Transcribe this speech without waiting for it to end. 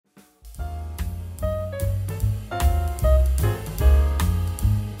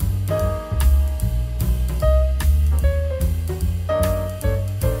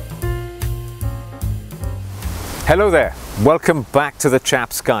Hello there, welcome back to the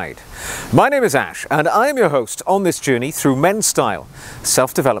Chap's Guide. My name is Ash and I am your host on this journey through men's style,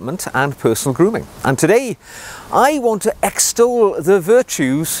 self-development and personal grooming. And today I want to extol the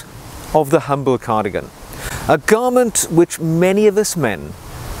virtues of the humble cardigan, a garment which many of us men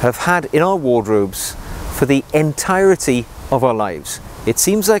have had in our wardrobes for the entirety of our lives. It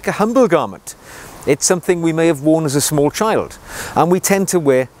seems like a humble garment. It's something we may have worn as a small child and we tend to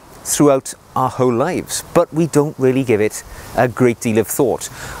wear throughout our whole lives, but we don't really give it a great deal of thought.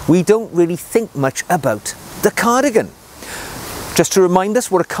 We don't really think much about the cardigan. Just to remind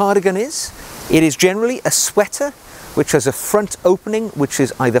us what a cardigan is, it is generally a sweater which has a front opening which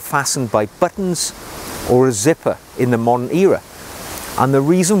is either fastened by buttons or a zipper in the modern era. And the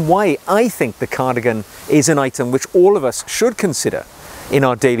reason why I think the cardigan is an item which all of us should consider in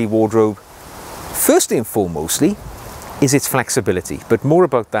our daily wardrobe, firstly and foremostly, is its flexibility, but more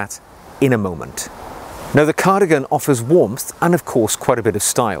about that in a moment. Now, the cardigan offers warmth and of course quite a bit of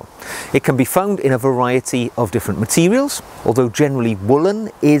style. It can be found in a variety of different materials, although generally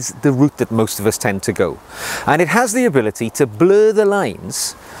woolen is the route that most of us tend to go. And it has the ability to blur the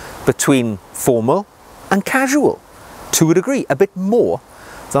lines between formal and casual to a degree, a bit more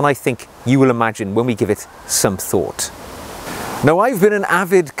than I think you will imagine when we give it some thought. Now, I've been an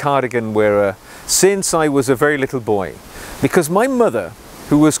avid cardigan wearer since I was a very little boy, because my mother,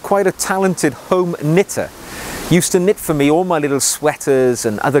 who was quite a talented home knitter, used to knit for me all my little sweaters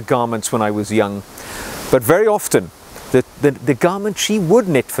and other garments when I was young. But very often the garment she would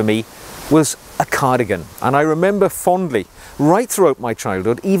knit for me was a cardigan. And I remember fondly, right throughout my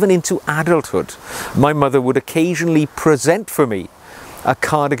childhood, even into adulthood, my mother would occasionally present for me a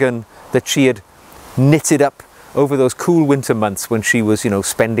cardigan that she had knitted up over those cool winter months when she was,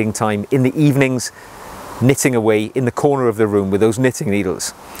 spending time in the evenings knitting away in the corner of the room with those knitting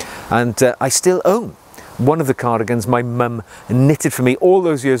needles. And I still own one of the cardigans my mum knitted for me all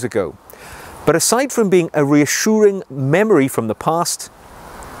those years ago. But aside from being a reassuring memory from the past,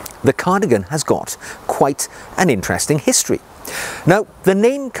 the cardigan has got quite an interesting history. Now, the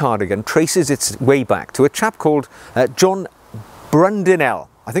name cardigan traces its way back to a chap called John Brundinel.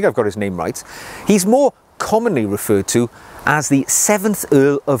 I think I've got his name right. He's more commonly referred to as the 7th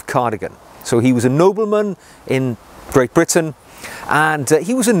Earl of Cardigan. So he was a nobleman in Great Britain and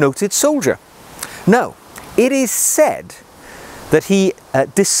he was a noted soldier. Now, it is said that he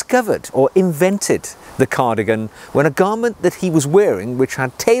discovered or invented the cardigan when a garment that he was wearing, which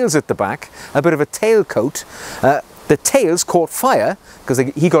had tails at the back, a bit of a tailcoat, the tails caught fire because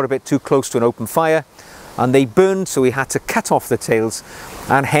he got a bit too close to an open fire and they burned, so he had to cut off the tails,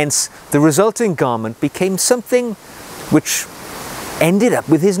 and hence the resulting garment became something which ended up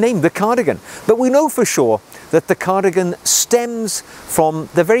with his name, the cardigan. But we know for sure that the cardigan stems from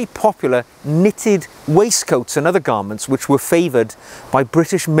the very popular knitted waistcoats and other garments which were favoured by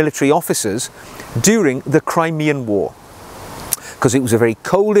British military officers during the Crimean War, because it was a very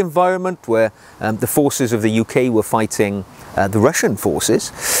cold environment where the forces of the UK were fighting the Russian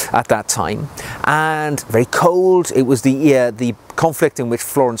forces at that time, and very cold. It was the conflict in which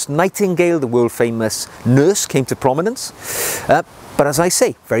Florence Nightingale, the world famous nurse, came to prominence. But as I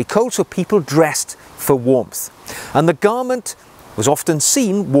say, very cold, so people dressed for warmth. And the garment was often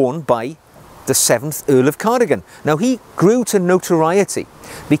seen worn by the 7th Earl of Cardigan. Now, he grew to notoriety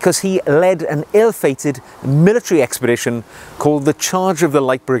because he led an ill-fated military expedition called the Charge of the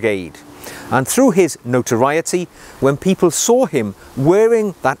Light Brigade. And through his notoriety, when people saw him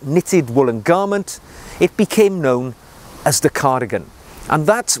wearing that knitted woolen garment, it became known as the cardigan. And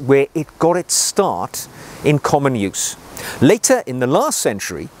that's where it got its start in common use. Later in the last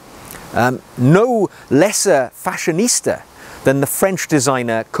century, no lesser fashionista than the French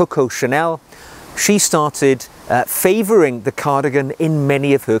designer Coco Chanel, she started favouring the cardigan in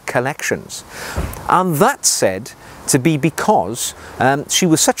many of her collections. And that's said to be because she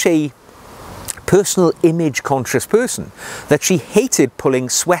was such a personal image conscious person that she hated pulling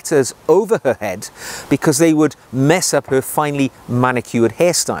sweaters over her head because they would mess up her finely manicured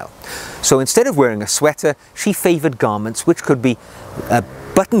hairstyle. So instead of wearing a sweater, she favoured garments which could be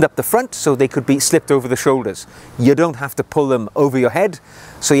buttoned up the front so they could be slipped over the shoulders. You don't have to pull them over your head,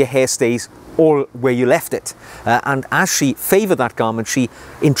 so your hair stays all where you left it. And as she favoured that garment, she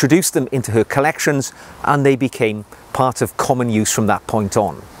introduced them into her collections and they became part of common use from that point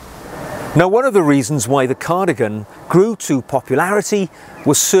on. Now, one of the reasons why the cardigan grew to popularity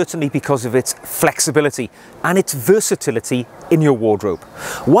was certainly because of its flexibility and its versatility in your wardrobe.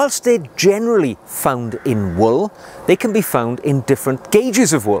 Whilst they're generally found in wool, they can be found in different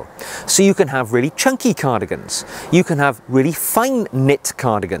gauges of wool. So you can have really chunky cardigans, you can have really fine knit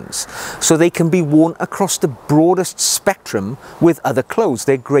cardigans, so they can be worn across the broadest spectrum with other clothes.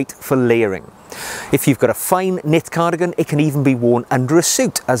 They're great for layering. If you've got a fine knit cardigan, it can even be worn under a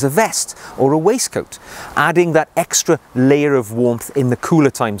suit as a vest or a waistcoat, adding that extra layer of warmth in the cooler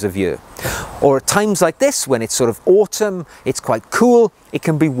times of year. Or at times like this, when it's sort of autumn, it's quite cool, it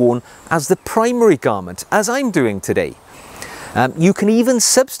can be worn as the primary garment, as I'm doing today. You can even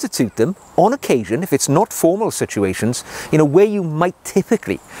substitute them on occasion, if it's not formal situations, where you might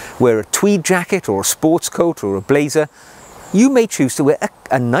typically wear a tweed jacket or a sports coat or a blazer. You may choose to wear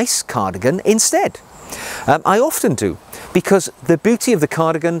a nice cardigan instead. I often do, because the beauty of the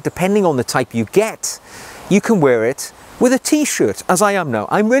cardigan, depending on the type you get, you can wear it with a t-shirt, as I am now.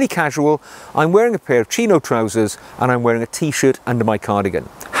 I'm really casual, I'm wearing a pair of chino trousers and I'm wearing a t-shirt under my cardigan.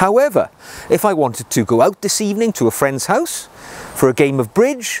 However, if I wanted to go out this evening to a friend's house for a game of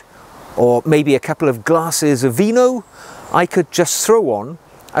bridge, or maybe a couple of glasses of vino, I could just throw on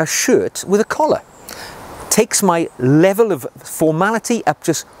a shirt with a collar. Takes my level of formality up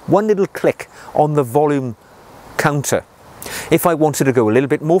just one little click on the volume counter. If I wanted to go a little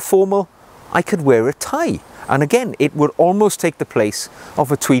bit more formal, I could wear a tie, and again it would almost take the place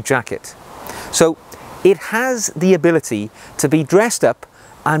of a tweed jacket. So it has the ability to be dressed up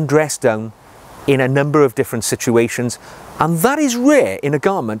and dressed down in a number of different situations, and that is rare in a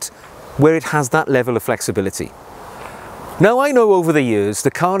garment where it has that level of flexibility. Now, I know over the years the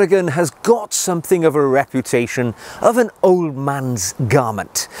cardigan has got something of a reputation of an old man's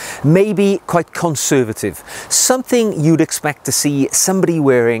garment, maybe quite conservative, something you'd expect to see somebody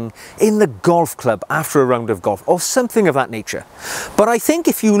wearing in the golf club after a round of golf, or something of that nature. But I think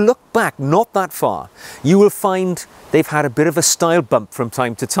if you look back not that far, you will find they've had a bit of a style bump from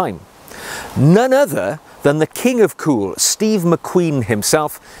time to time. None other than the king of cool, Steve McQueen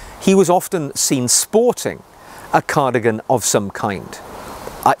himself. He was often seen sporting a cardigan of some kind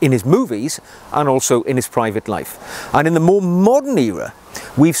in his movies and also in his private life. And in the more modern era,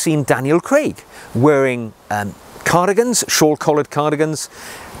 we've seen Daniel Craig wearing cardigans, shawl-collared cardigans,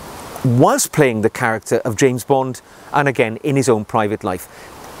 whilst playing the character of James Bond, and again in his own private life.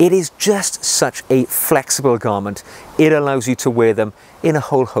 It is just such a flexible garment. It allows you to wear them in a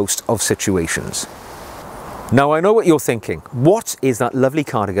whole host of situations. Now, I know what you're thinking. What is that lovely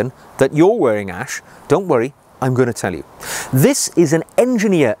cardigan that you're wearing, Ash? Don't worry, I'm going to tell you. This is an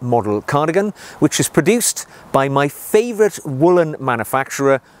engineer model cardigan, which is produced by my favourite woolen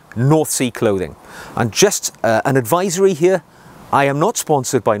manufacturer, North Sea Clothing. And just an advisory here, I am not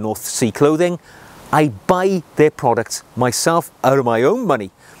sponsored by North Sea Clothing. I buy their products myself out of my own money.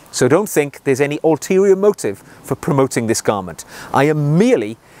 So don't think there's any ulterior motive for promoting this garment. I am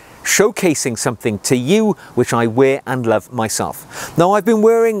merely showcasing something to you which I wear and love myself. Now, I've been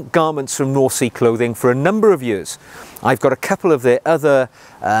wearing garments from North Sea Clothing for a number of years. I've got a couple of their other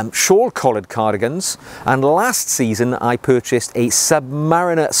shawl-collared cardigans, and last season I purchased a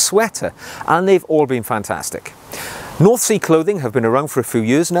Submariner sweater, and they've all been fantastic. North Sea Clothing have been around for a few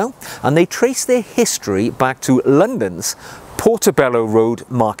years now, and they trace their history back to London's Portobello Road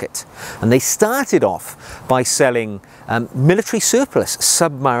market. And they started off by selling military surplus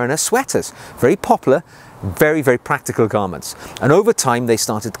Submariner sweaters, very popular, very, very practical garments. And over time they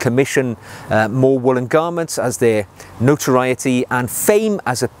started to commission more woolen garments as their notoriety and fame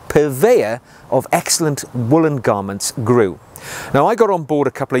as a purveyor of excellent woolen garments grew. Now, I got on board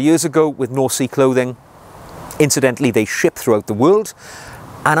a couple of years ago with North Sea Clothing. Incidentally, they ship throughout the world,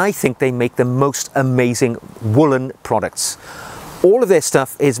 and I think they make the most amazing woolen products. All of their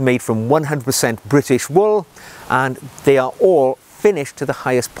stuff is made from 100% British wool, and they are all finished to the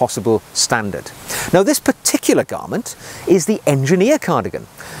highest possible standard. Now, this particular garment is the engineer cardigan.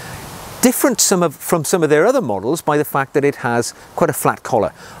 Different from some of their other models by the fact that it has quite a flat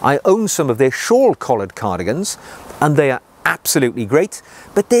collar. I own some of their shawl-collared cardigans, and they are absolutely great,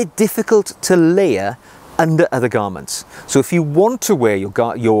 but they're difficult to layer under other garments. So if you want to wear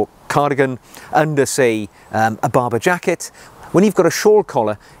your cardigan under, say, a Barber jacket, when you've got a shawl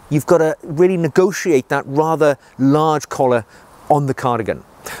collar, you've got to really negotiate that rather large collar on the cardigan.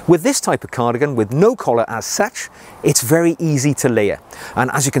 With this type of cardigan, with no collar as such, it's very easy to layer. And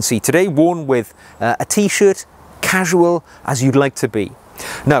as you can see today, worn with a t-shirt, casual as you'd like to be.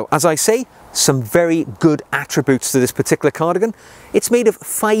 Now, as I say, some very good attributes to this particular cardigan. It's made of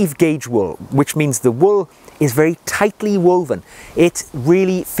 5-gauge wool, which means the wool is very tightly woven. It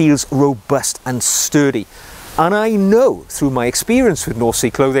really feels robust and sturdy. And I know through my experience with North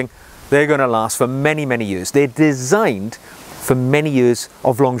Sea clothing, they're going to last for many, many years. They're designed for many years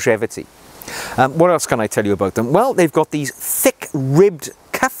of longevity. What else can I tell you about them? Well, they've got these thick ribbed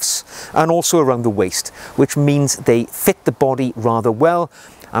cuffs and also around the waist, which means they fit the body rather well.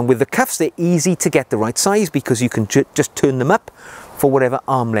 And with the cuffs, they're easy to get the right size because you can just turn them up for whatever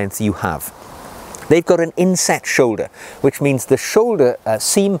arm length you have. They've got an inset shoulder, which means the shoulder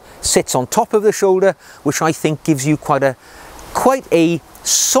seam sits on top of the shoulder, which I think gives you quite a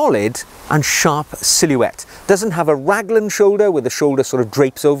solid and sharp silhouette. Doesn't have a raglan shoulder where the shoulder sort of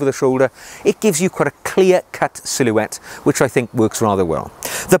drapes over the shoulder. It gives you quite a clear-cut silhouette, which I think works rather well.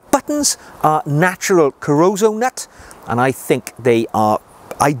 The buttons are natural Carozo nut, and I think they are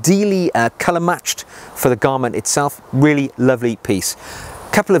ideally colour matched for the garment itself. Really lovely piece.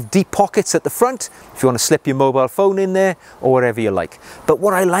 Couple of deep pockets at the front if you want to slip your mobile phone in there or whatever you like. But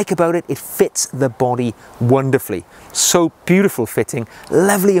what I like about it, it fits the body wonderfully. So beautiful fitting,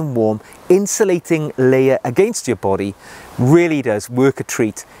 lovely and warm, insulating layer against your body. Really does work a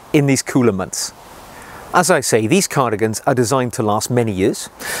treat in these cooler months. As I say, these cardigans are designed to last many years,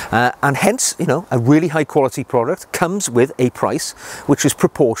 and hence, you know, a really high quality product comes with a price which is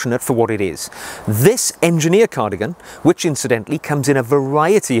proportionate for what it is. This engineer cardigan, which incidentally comes in a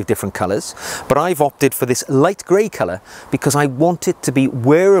variety of different colours, but I've opted for this light grey colour because I want it to be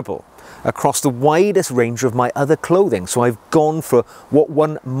wearable across the widest range of my other clothing. So I've gone for what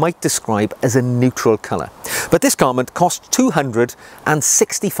one might describe as a neutral colour. But this garment costs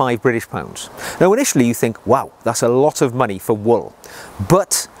 £265 British. Now initially you think, wow, that's a lot of money for wool.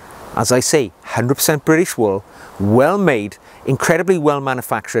 But as I say, 100% British wool, well made, incredibly well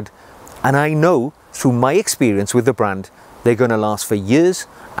manufactured. And I know through my experience with the brand, they're going to last for years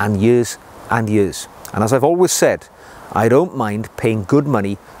and years and years. And as I've always said, I don't mind paying good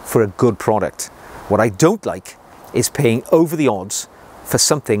money for a good product. What I don't like is paying over the odds for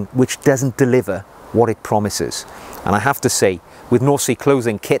something which doesn't deliver what it promises. And I have to say, with North Sea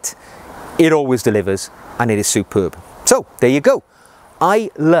Clothing kit, it always delivers and it is superb. So there you go.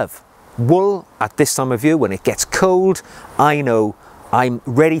 I love wool at this time of year when it gets cold. I know I'm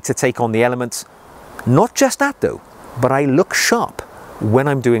ready to take on the elements. Not just that though, but I look sharp when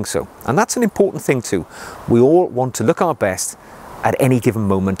I'm doing so. And that's an important thing too. We all want to look our best at any given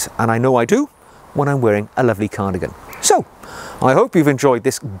moment, and I know I do when I'm wearing a lovely cardigan. So, I hope you've enjoyed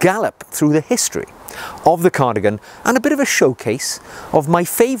this gallop through the history of the cardigan and a bit of a showcase of my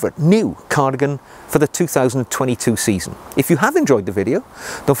favourite new cardigan for the 2022 season. If you have enjoyed the video,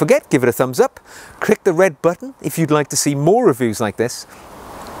 don't forget, give it a thumbs up, click the red button if you'd like to see more reviews like this.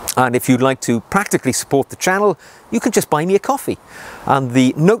 And if you'd like to practically support the channel, you can just buy me a coffee. And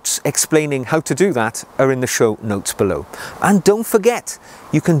the notes explaining how to do that are in the show notes below. And don't forget,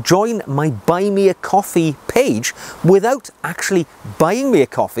 you can join my Buy Me a Coffee page without actually buying me a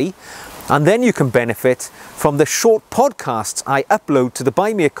coffee. And then you can benefit from the short podcasts I upload to the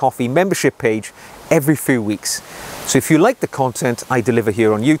Buy Me a Coffee membership page every few weeks. So if you like the content I deliver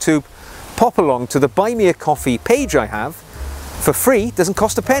here on YouTube, pop along to the Buy Me a Coffee page I have for free, doesn't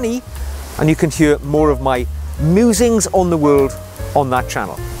cost a penny, and you can hear more of my musings on the world on that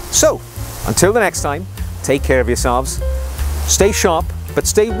channel. So, until the next time, take care of yourselves, stay sharp, but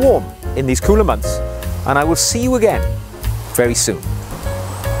stay warm in these cooler months, and I will see you again very soon.